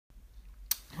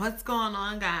What's going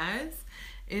on, guys?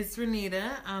 It's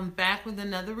Renita. I'm back with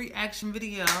another reaction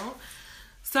video.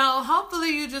 So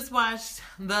hopefully you just watched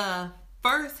the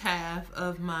first half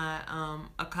of my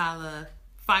Akala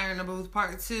Fire in the Booth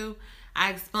Part 2. I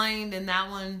explained in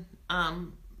that one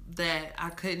that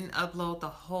I couldn't upload the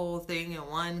whole thing in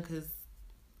one because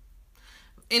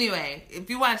anyway, if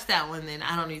you watch that one, then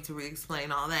I don't need to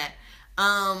re-explain all that.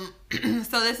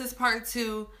 So this is part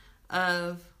two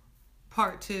of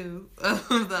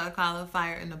the Akala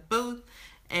Fire in the Booth.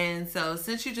 And so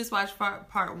since you just watched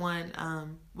part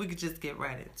one, we could just get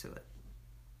right into it.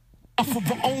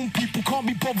 Of our own people can't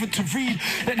be bothered to read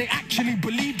that they actually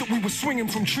believed that we were swinging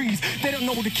from trees. They don't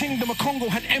know the Kingdom of Congo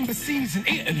had embassies in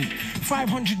Italy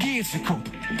 500 years ago.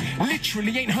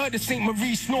 Literally ain't heard of St.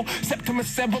 Maurice nor Septimus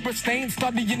Severus. They ain't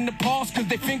studying the past because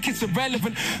they think it's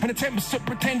irrelevant and attempts to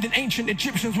pretending ancient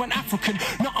Egyptians weren't African.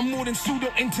 Nothing more than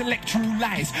pseudo-intellectual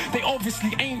lies. They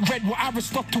obviously ain't read what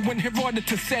Aristotle and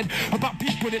Herodotus said about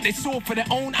people that they saw for their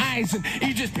own eyes. And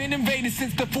Egypt's been invaded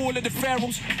since the fall of the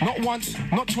pharaohs. Not once,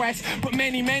 not twice, but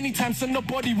many, many times. So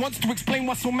nobody wants to explain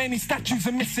why so many statues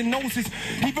are missing noses.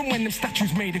 Even when them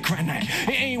statues made of granite,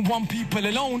 it ain't one people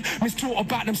alone mistaught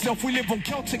about themselves. We live on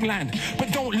Celtic land,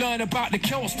 but don't learn about the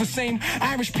Celts. The same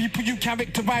Irish people you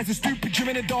characterize as stupid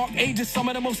during the dark ages. Some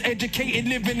of the most educated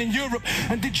living in Europe.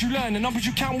 And did you learn the numbers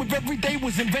you count with every day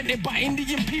was invented by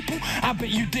Indian people? I bet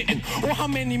you didn't. Or how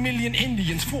many million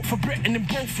Indians fought for Britain in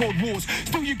both world wars?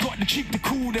 Still you got the cheek to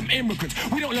call them immigrants.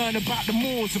 We don't learn about the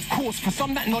Moors, of course. For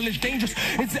some that knowledge dangerous.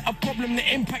 Is it a problem,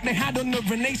 the impact they had on the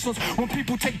Renaissance? When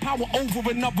people take power over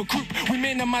another group, we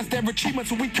minimize their achievements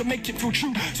so we can make it feel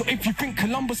true. So if you think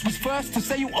Columbus was first to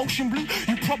sail ocean blue,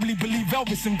 you probably believe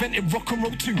Elvis invented rock and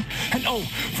roll too. And oh,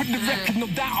 for the record, no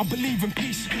doubt I believe in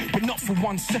peace, but not for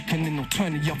 1 second and they'll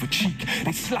turn the other cheek.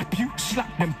 They slap you,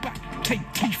 slap them back, take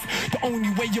teeth. The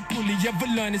only way your bully ever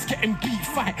learn is getting beat.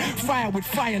 Fight fire with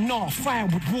fire, nah, fire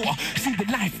with water. See, the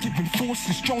life-giving force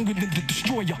is stronger than the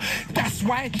destroyer. That's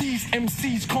why these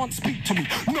MCs can't speak to me.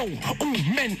 No, all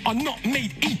men are not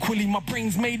made equally. My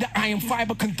brain's made of iron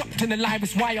fiber, conducting the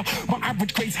livest wire. My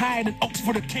average grade's higher than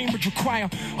Oxford or Cambridge require.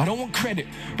 I don't want credit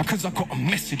because I got a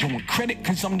message. I want credit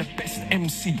because I'm the best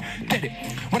MC. Get it?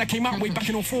 When I came out way back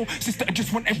in 04, sister, I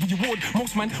just won every award.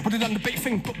 Most man would have done the bait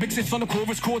thing, put big sis on the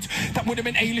chorus chords. That would have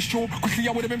been A-list sure. Quickly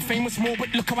I would have been famous more,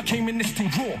 but look how I came in this thing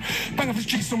raw. Bang up the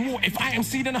streets some more. If I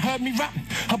MC then I heard me rap,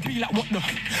 I'd be like, what the?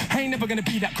 I ain't never gonna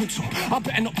be that good, so I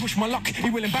better not push my luck.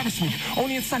 It will embarrass me.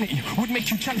 Only insanity would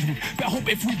make you challenge me. But I hope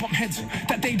if we bump heads,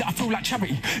 that day that I feel like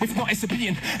charity. If not, it's a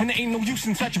beating, and there ain't no use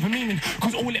in search of a meaning.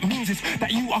 Cause all it means is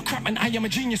that you are crap and I am a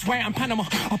genius. Why I'm Panama,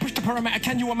 I push the parameter.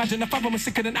 Can you imagine if I was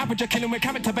sicker than average? I kill him with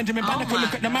character. Benjamin Banneker.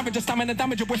 Look at the marriage, a stamina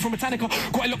damage. A boy from Britannica.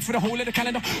 Got to look for the whole of the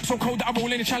calendar. So cold that I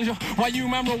roll in the challenger. Why you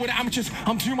man roll with the amateurs?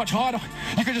 I'm too much harder.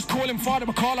 You can just call him Father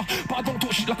Akala, but I don't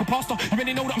talk shit like a pastor. You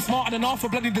already know that I'm smarter than half a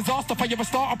bloody disaster. If I ever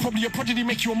start, I'll probably a prodigy,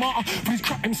 make you a martyr. For these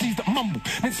crap MCs that mumble,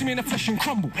 then see me in the flesh and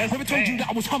crumble. Never told you that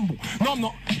I was humble. No, I'm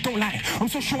not. Don't lie. I'm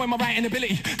so sure in my writing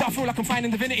ability that I feel like I'm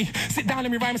finding divinity. Sit down,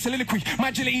 let me rhyme a soliloquy. My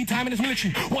agility, time in this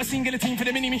military. What a scene, get a team for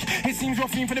the mini-me. It seems you're a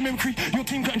theme for the mimicry. Your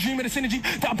team couldn't dream of the synergy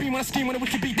that I beam when I scheme when a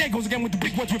wicked beat. There goes again with the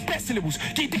big words with best syllables.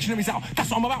 Get dictionaries out. That's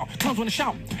what I'm about. Clowns wanna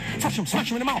shout. Flash them, smash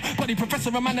them in the mouth. Bloody professor,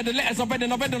 a man of the letters I read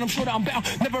and I'm sure that I'm better.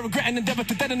 Never regret an endeavor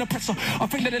to dead an oppressor. I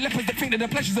think that the lepers that think that their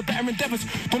pleasures are better endeavors.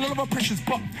 Don't all of our pressures,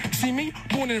 but see me,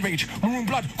 born in a rage. Maroon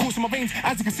blood coursing my veins.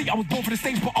 As you can see, I was born for the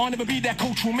stage, but I'll never be their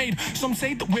cultural made. Some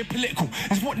say that we're political,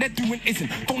 is what they're doing isn't.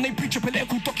 Don't they preach a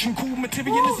political doctrine called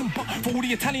materialism? But for all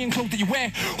the Italian clothes that you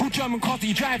wear, or German cars that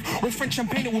you drive, or French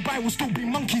champagne that will buy, will still be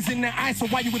monkeys in their eyes. So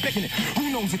why you were begging it?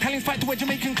 Who knows? Italians fight to wear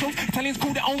Jamaican clothes. Italians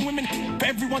call their own women, but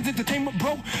everyone's entertainment,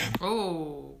 bro.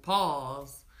 Oh,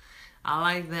 pause. I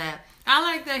like that. I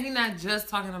like that he's not just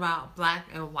talking about black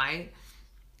and white.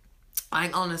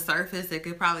 Like on the surface, it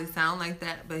could probably sound like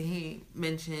that, but he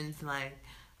mentions like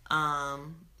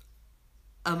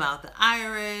about the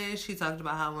Irish. He talked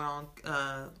about how we're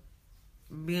on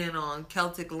being on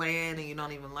Celtic land and you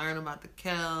don't even learn about the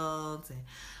Celts. And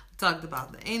talked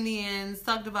about the Indians.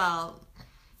 Talked about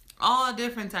all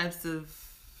different types of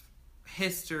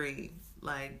history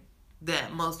like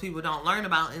that most people don't learn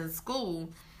about in school.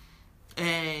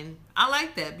 And I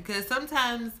like that because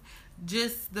sometimes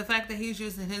just the fact that he's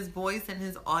using his voice and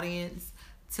his audience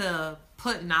to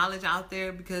put knowledge out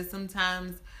there, because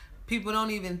sometimes people don't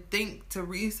even think to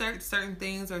research certain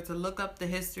things or to look up the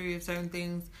history of certain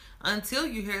things until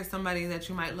you hear somebody that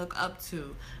you might look up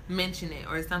to mention it,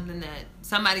 or something that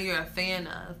somebody you're a fan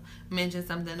of mention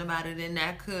something about it, and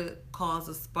that could cause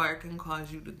a spark and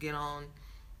cause you to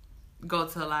go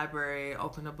to a library,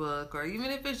 open a book, or even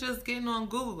if it's just getting on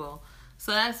Google,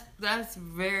 So that's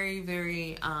very,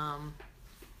 very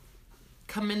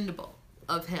commendable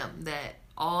of him, that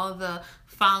all the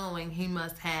following he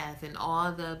must have and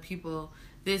all the people,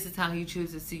 this is how he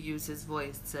chooses to use his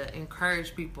voice to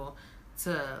encourage people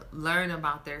to learn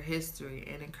about their history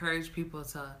and encourage people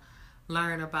to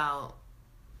learn about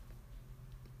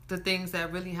the things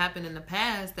that really happened in the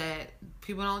past that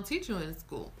people don't teach you in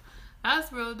school.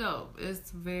 That's real dope. It's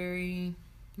very,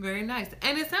 very nice.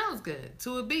 And it sounds good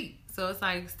to a beat. So it's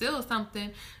like still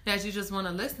something that you just want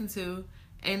to listen to,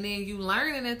 and then you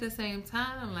learn it at the same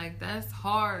time. Like, that's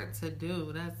hard to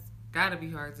do. That's gotta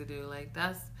be hard to do. Like,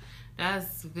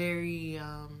 that's very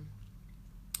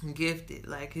gifted.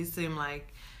 Like, he seemed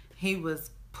like he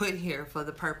was put here for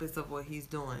the purpose of what he's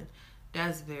doing.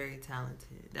 That's very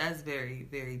talented. That's very,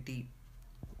 very deep.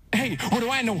 Hey, what do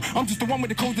I know? I'm just the one with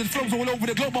the codes that flows all over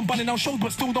the globe. I'm bunning out shows,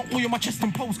 but still don't oil my chest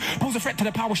and pose. Pose a threat to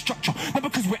the power structure. Not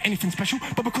because we're anything special,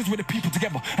 but because we're the people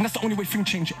together. And that's the only way things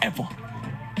change ever.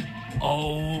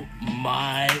 Oh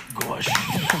my gosh.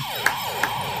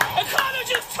 Akala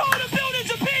just tore the building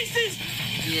to pieces!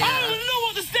 Yeah. I don't even know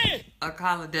what to say!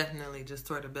 Akala definitely just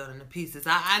tore the building to pieces.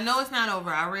 I know it's not over.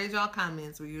 I read y'all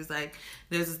comments where you was like,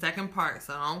 there's a second part,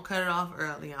 so don't cut it off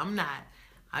early. I'm not.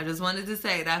 I just wanted to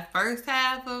say that first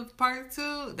half of part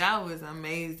 2, that was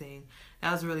amazing.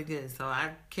 That was really good. So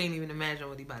I can't even imagine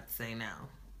what he about to say now.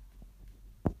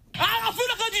 I feel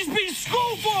like I just been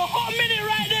schooled for a hot minute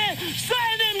right there.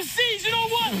 Certain MCs, you know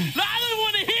what? Like, I don't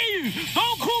want to hear you.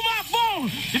 Don't call my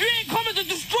phone. If you ain't coming to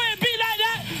destroy a beat like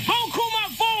that, don't call my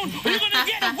phone or you're going to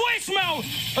get a voicemail.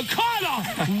 Akala,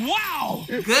 wow.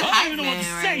 Good I don't hype even know man what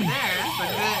to right say. there. That's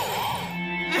a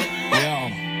good...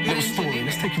 Yo, little story.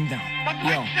 Let's take him down.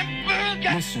 Yo,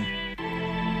 listen.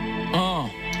 Yo.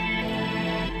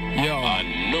 I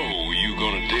know you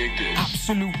gonna dig this.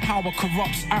 Absolute power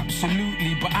corrupts,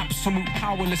 absolutely, but absolute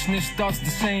powerlessness does the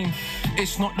same.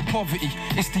 It's not the poverty,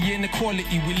 it's the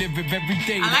inequality we live with every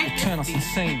day that will turn us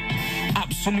insane.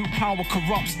 Absolute power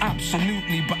corrupts,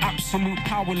 absolutely, but absolute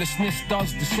powerlessness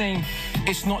does the same.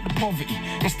 It's not the poverty,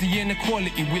 it's the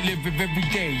inequality we live with every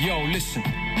day. Yo, listen.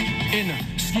 In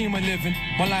a scheme of living,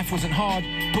 my life wasn't hard,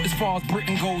 but as far as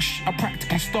Britain goes, I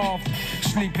practically starved.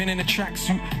 Sleeping in a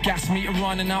tracksuit, gas meter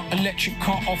running out, electric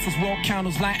car off as well,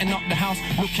 candles lighting up the house.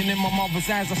 Looking in my mother's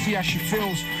eyes, I see how she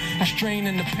feels. The strain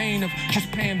and the pain of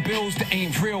just paying bills that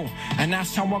ain't real. And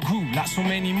that's how I grew, like so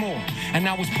many more. And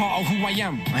that was part of who I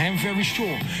am very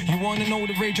sure. You wanna know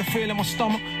the rage I feel in my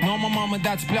stomach? No, my mom and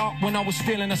dad's blood when I was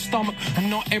still in her stomach. And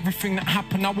not everything that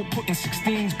happened I will put in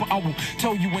 16s, but I will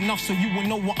tell you enough so you will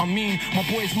know what I mean. My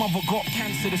boy's mother got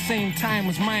cancer the same time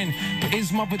as mine, but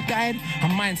his mother died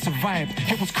and mine survived.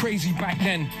 It was crazy back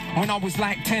then. When I was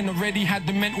like 10, already had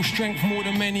the mental strength more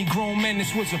than many grown men.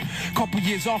 This was a couple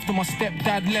years after my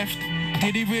stepdad left.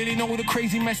 Did he really know the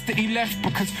crazy mess that he left?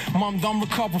 Because mum done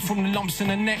recover from the lumps in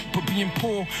her neck, but being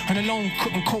poor and alone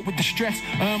couldn't cope with the stress.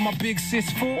 My big sis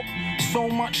fought, so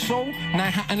much so, now I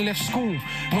hadn't left school.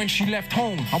 When she left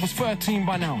home, I was 13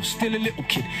 by now, still a little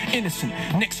kid, innocent.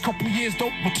 Next couple years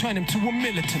though, will turn him to a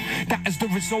militant. That is the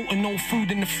result of no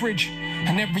food in the fridge.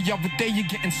 And every other day you're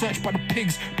getting searched by the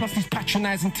pigs. Plus these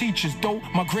patronizing teachers, though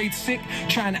my grade 6,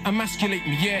 trying to emasculate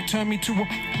me, yeah, turn me to a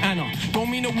Anna. Don't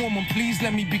mean a woman, please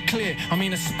let me be clear. I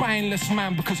mean a spineless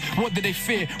man, because what do they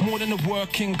fear? More than a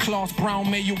working class brown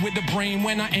male with a brain.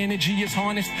 When our energy is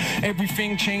harnessed,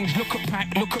 everything changed. Look at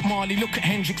Pac, look at Marley, look at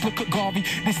Hendrix, look at Garvey.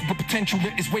 This is the potential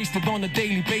that is wasted on a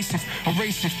daily basis. A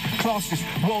racist, classist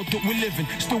world that we live in.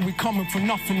 Still we coming for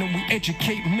nothing and we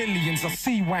educate millions. I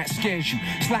see why it scares you.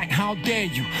 It's like, how dare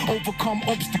you overcome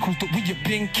obstacles that we have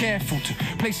been careful to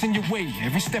place in your way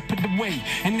every step of the way.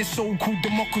 In this so-called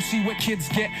democracy where kids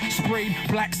get sprayed,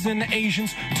 blacks and the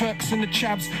Asians, Turks and the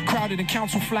chavs, crowded in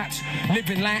council flats,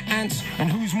 living like ants.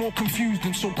 And who's more confused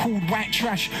than so-called white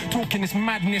trash, talking this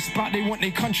madness about they want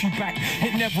their country back?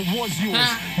 It never was yours.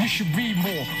 You should read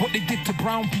more. What they did to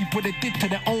brown people, they did to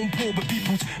their own poor. But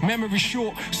people's memory's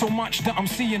short, so much that I'm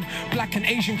seeing black and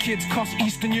Asian kids cuss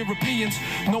Eastern Europeans.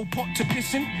 No pot to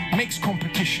piss in, makes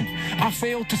competition. I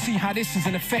fail to see how this is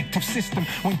an effective system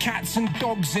when cats and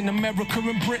dogs in America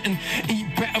and Britain eat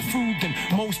better food than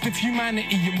most of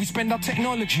humanity, and we spend our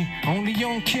technology only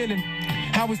on killing.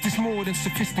 How is this more than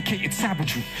sophisticated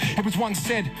savagery? It was once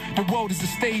said, the world is a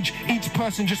stage, each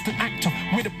person just an actor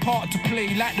with a part to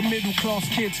play, like the middle class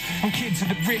kids and kids of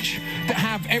the rich that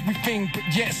have everything, but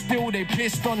yet still they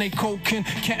pissed on their coke and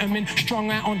ketamine,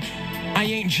 strung out on I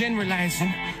ain't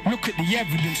generalizing. Look at the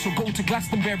evidence, so go to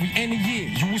Glastonbury any year,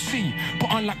 you will see. But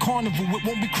unlike Carnival, it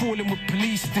won't be crawling with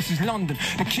police. This is London.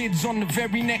 The kids on the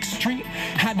very next street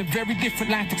had a very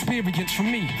different life experience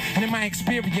from me. And in my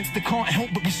experience, they can't help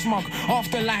but be smug.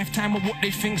 After a lifetime of what they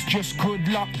think's just good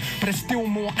luck. But they're still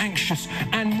more anxious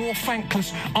and more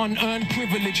thankless. Unearned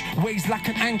privilege weighs like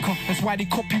an anchor. That's why they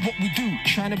copy what we do,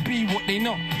 trying to be what they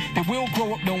not. They will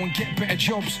grow up though and get better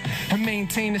jobs and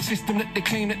maintain a system that they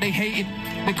claim that they hated.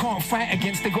 They can't fight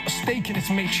against, they got a stake in this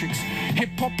matrix.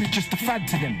 Hip-hop is just a fad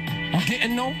to them. You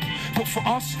didn't know? But for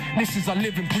us, this is our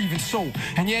living, breathing soul.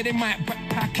 And yeah, they might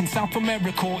backpack in South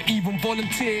America or even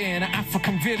volunteer in an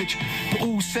African village. But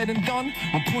all said and done,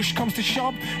 when push comes to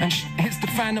shove and hits the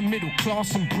fan of middle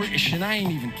class and British, and I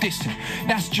ain't even dissing.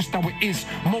 That's just how it is.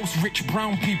 Most rich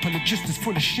brown people are just as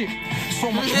full of shit.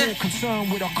 So much more concerned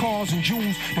with our cars and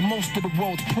jewels than most of the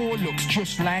world's poor looks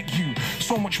just like you.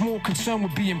 So much more concerned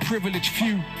with being privileged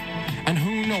few. And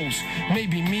who knows,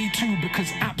 maybe me too, because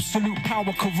absolute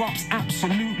power corrupts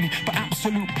absolutely, but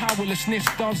absolute powerlessness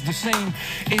does the same.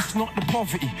 It's not the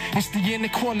poverty, it's the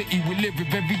inequality we live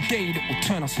with every day that will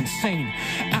turn us insane.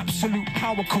 Absolute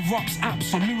power corrupts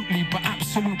absolutely, but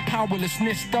absolute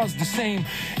powerlessness does the same.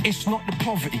 It's not the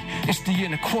poverty, it's the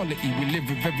inequality we live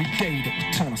with every day that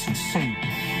will turn us insane.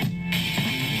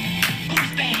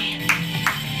 Who's that?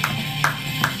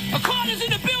 Akala's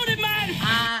in the building, man!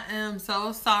 I am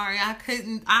so sorry. I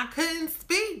couldn't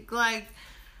speak. Like,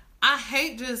 I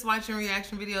hate just watching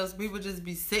reaction videos. People just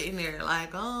be sitting there like,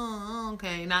 oh,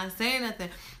 okay, not saying nothing.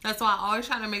 That's why I always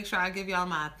try to make sure I give y'all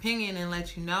my opinion and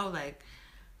let you know, like,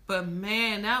 but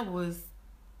man, that was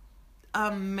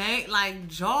amazing, like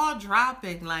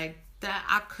jaw-dropping, like that.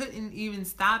 I couldn't even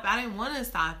stop. I didn't want to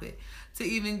stop it to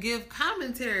even give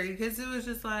commentary because it was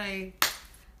just like,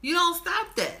 you don't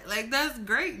stop that. Like, that's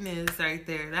greatness right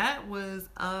there. That was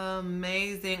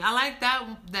amazing. I like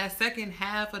that second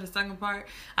half of the second part,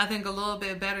 I think, a little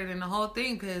bit better than the whole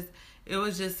thing because it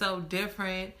was just so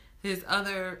different. His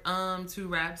other two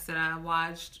raps that I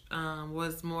watched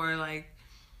was more like,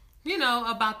 you know,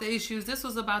 about the issues. This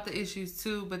was about the issues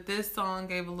too, but this song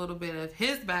gave a little bit of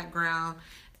his background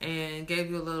and gave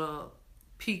you a little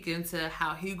peek into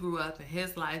how he grew up in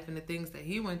his life and the things that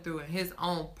he went through and his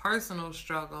own personal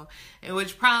struggle, and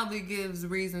which probably gives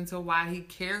reason to why he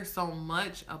cares so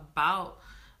much about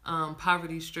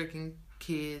poverty-stricken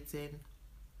kids and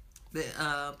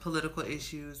the political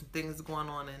issues and things going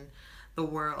on in the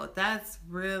world. That's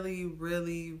really,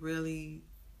 really, really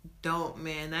dope,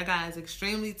 man. That guy is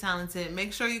extremely talented.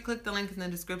 Make sure you click the link in the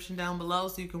description down below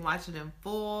so you can watch it in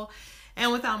full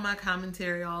and without my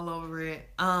commentary all over it.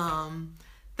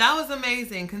 That was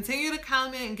amazing. Continue to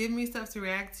comment and give me stuff to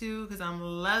react to because I'm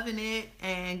loving it.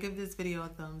 And give this video a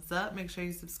thumbs up. Make sure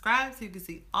you subscribe so you can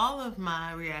see all of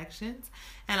my reactions.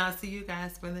 And I'll see you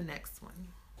guys for the next one.